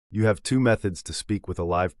You have two methods to speak with a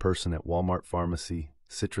live person at Walmart Pharmacy,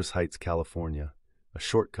 Citrus Heights, California, a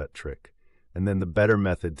shortcut trick, and then the better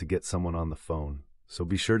method to get someone on the phone. So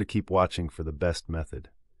be sure to keep watching for the best method.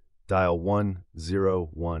 Dial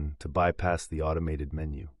 101 to bypass the automated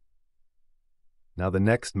menu. Now the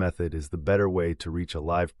next method is the better way to reach a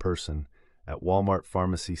live person at Walmart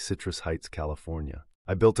Pharmacy, Citrus Heights, California.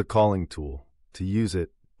 I built a calling tool. To use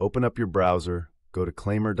it, open up your browser, go to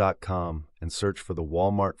Claimyr.com and search for the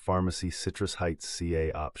Walmart Pharmacy Citrus Heights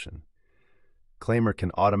CA option. Claimyr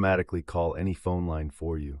can automatically call any phone line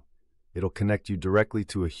for you. It'll connect you directly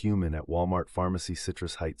to a human at Walmart Pharmacy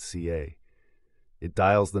Citrus Heights CA. It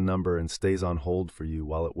dials the number and stays on hold for you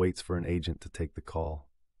while it waits for an agent to take the call.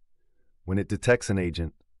 When it detects an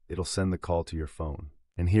agent, it'll send the call to your phone.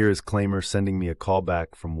 And here is Claimyr sending me a call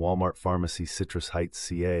back from Walmart Pharmacy Citrus Heights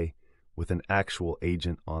CA with an actual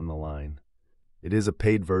agent on the line. It is a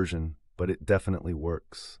paid version, but it definitely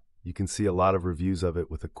works. You can see a lot of reviews of it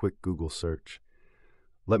with a quick Google search.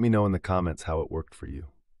 Let me know in the comments how it worked for you.